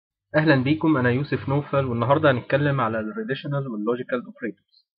أهلا بيكم، أنا يوسف نوفل، والنهاردة هنتكلم على ال Relational وال Logical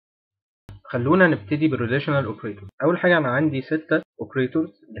Operators. خلونا نبتدي بال Relational Operators. أول حاجة أنا عندي 6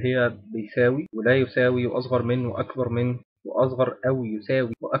 Operators اللي هي بيساوي ولا يساوي وأصغر من وأكبر من وأصغر أو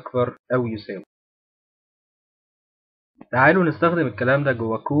يساوي وأكبر أو يساوي. تعالوا نستخدم الكلام ده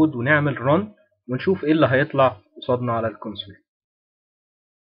جوه كود ونعمل run ونشوف إيه اللي هيطلع قصادنا على الكونسول.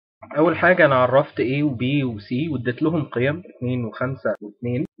 أول حاجة أنا عرفت A و B و C واديت لهم قيم 2 و 5 و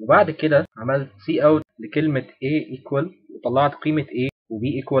 2، وبعد كده عملت C out لكلمة A equal وطلعت قيمة A، و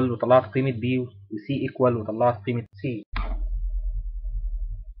B equal وطلعت قيمة B، و C equal وطلعت قيمة C.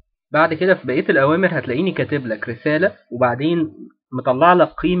 بعد كده في بقية الأوامر هتلاقيني كاتب لك رسالة وبعدين مطلع لك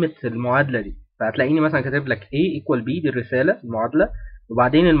قيمة المعادلة دي، فهتلاقيني مثلا كاتب لك A equal B دي الرسالة المعادلة،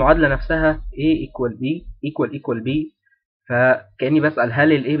 وبعدين المعادلة نفسها A equal B equal B. فكأني بسأل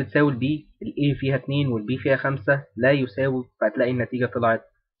هل ال A بتساوي ال B؟ ال A فيها 2 وال B فيها 5 لا يساوي، فهتلاقي النتيجة طلعت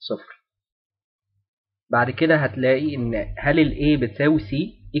 0. بعد كده هتلاقي إن هل ال A بتساوي C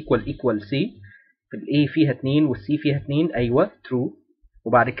equal C؟ ال A فيها 2 وال C فيها 2 أيوه true.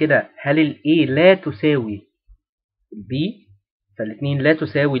 وبعد كده هل ال A لا تساوي ال B؟ فالاتنين لا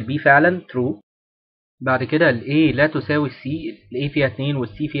تساوي ال B فعلا true. بعد كده ال A لا تساوي ال C، ال A فيها 2 وال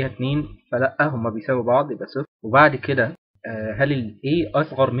C فيها 2 فلأ هما بيساوي بعض يبقى 0. وبعد كده هل ال A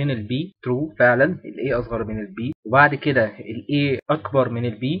أصغر من ال B؟ true فعلا ال A أصغر من ال B. وبعد كده ال A أكبر من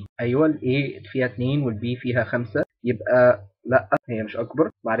ال B؟ أيوه ال A فيها 2 وال B فيها 5 يبقى لأ هي مش أكبر.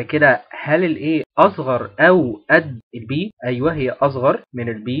 بعد كده هل ال A أصغر أو قد ال B؟ أيوه هي أصغر من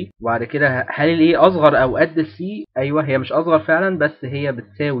ال B. وبعد كده هل ال A أصغر أو قد ال C؟ أيوه هي مش أصغر فعلا بس هي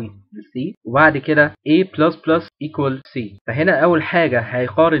بتساوي ال C. وبعد كده A equal C، فهنا أول حاجة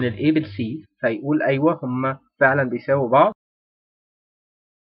هيقارن ال A بال C فيقول أيوه هما فعلا بيساووا بعض.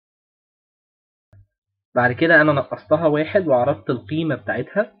 بعد كده أنا نقصتها 1 وعرفت القيمة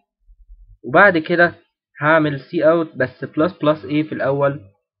بتاعتها، وبعد كده هعمل C out بس A في الأول،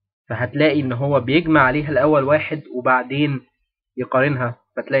 فهتلاقي إن هو بيجمع عليها الأول 1 وبعدين يقارنها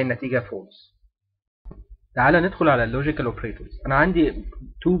فتلاقي النتيجة false. تعالى ندخل على اللوجيكال اوبريتورز. أنا عندي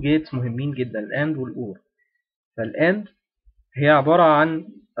 2 جيتس مهمين جدا، الأند والأور. فالأند هي عبارة عن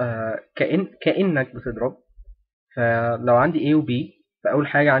كأنك بتضرب. فلو عندي A و B فأول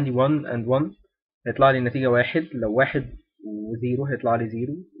حاجة عندي 1 and 1 هيطلع لي النتيجة 1. لو 1 و0 هيطلع لي 0،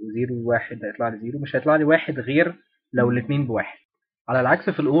 و0 و1 هيطلع لي 0. مش هيطلع لي 1 غير لو الاتنين بواحد. على العكس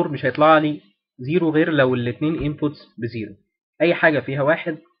في الأور مش هيطلع لي 0 غير لو الاتنين inputs ب0. أي حاجة فيها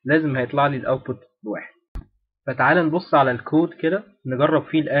 1 لازم هيطلع لي الأوتبوت بواحد. فتعال نبص على الكود كده نجرب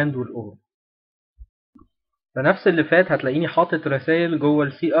فيه الأند والأور. فنفس اللي فات هتلاقيني حاطط رسائل جوه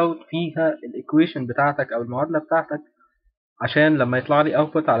السي اوت فيها الايكويشن بتاعتك او المعادله بتاعتك عشان لما يطلع لي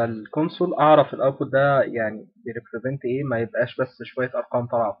اوتبوت على الكونسول اعرف الاوتبوت ده يعني بيريبريزنت ايه، ما يبقاش بس شويه ارقام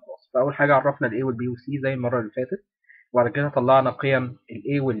طالعه وخلاص. فاول حاجه عرفنا الاي والبي والسي زي المره اللي فاتت، وبعد كده طلعنا قيم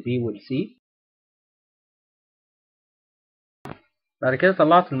الاي والبي والسي. بعد كده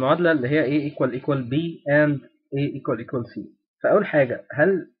طلعت المعادله اللي هي a equal b and a equal c. فاول حاجه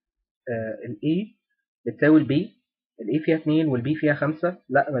هل الاي بتساوي البي؟ الاي فيها 2 والبي فيها 5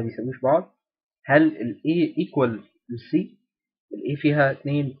 لا ما بيساويش بعض. هل الاي equal السي؟ الاي فيها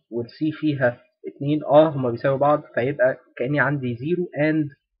 2 والسي فيها 2 هما بيساوي بعض، فيبقى كأني عندي 0 and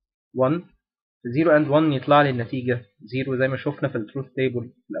 1. 0 and 1 يطلع لي النتيجة 0 زي ما شفنا في التروث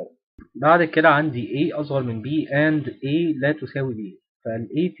تيبل الأول. بعد كده عندي A أصغر من B and A لا تساوي B، فال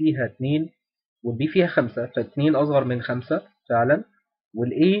A فيها 2 وال B فيها 5 ف2 أصغر من 5 فعلا، وال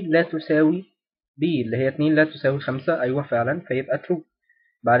A لا تساوي B اللي هي 2 لا تساوي 5 أيوة فعلا فيبقى true.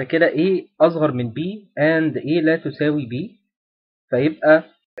 بعد كده A أصغر من B and A لا تساوي B، فيبقى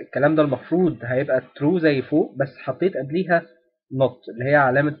الكلام ده المفروض هيبقى true زي فوق بس حطيت قبليها not اللي هي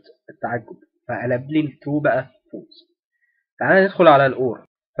علامة التعجب فقلب لي الtrue بقى false. تعالى ندخل على الأور.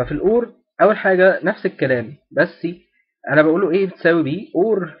 ففي الأور أول حاجة نفس الكلام بس أنا بقوله A بتساوي B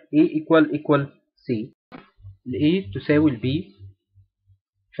or A equal C. ال A تساوي ال B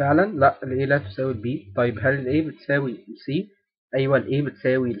فعلا لا ال A لا تساوي ال B. طيب هل ال A بتساوي ال C؟ أيوة ال A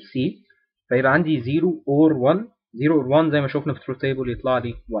بتساوي ال C، فيبقى عندي 0 or 1. 0 or 1 زي ما شفنا في truth table يطلع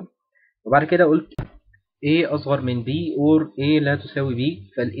لي 1. وبعد كده قلت A أصغر من B or A لا تساوي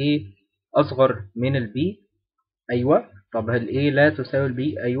B، فال A أصغر من ال B أيوة. طب هل A لا تساوي ال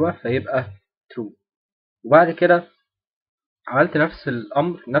B؟ أيوة فيبقى true. وبعد كده عملت نفس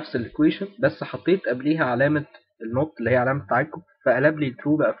الأمر نفس الإيكويشن بس حطيت قبليها علامة النوت اللي هي علامة تعجب فقلب لي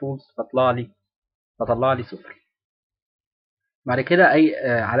true بقى false فطلع لي صفر. بعد كده أي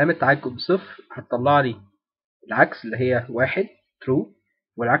علامة تعجب صفر هتطلع لي العكس اللي هي واحد true،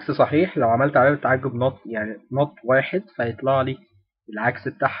 والعكس صحيح لو عملت علامة تعجب not يعني not واحد فيطلع لي العكس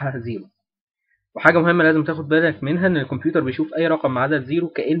بتاعها 0. وحاجة مهمة لازم تاخد بالك منها إن الكمبيوتر بيشوف أي رقم مع عدد 0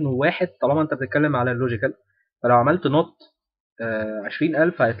 كأنه 1 طالما أنت بتتكلم على اللوجيكال. فلو عملت نوت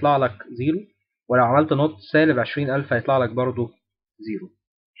 20,000 هيطلع لك 0، ولو عملت نوت -20,000 هيطلع لك برضه 0.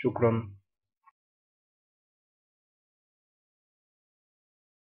 شكرا.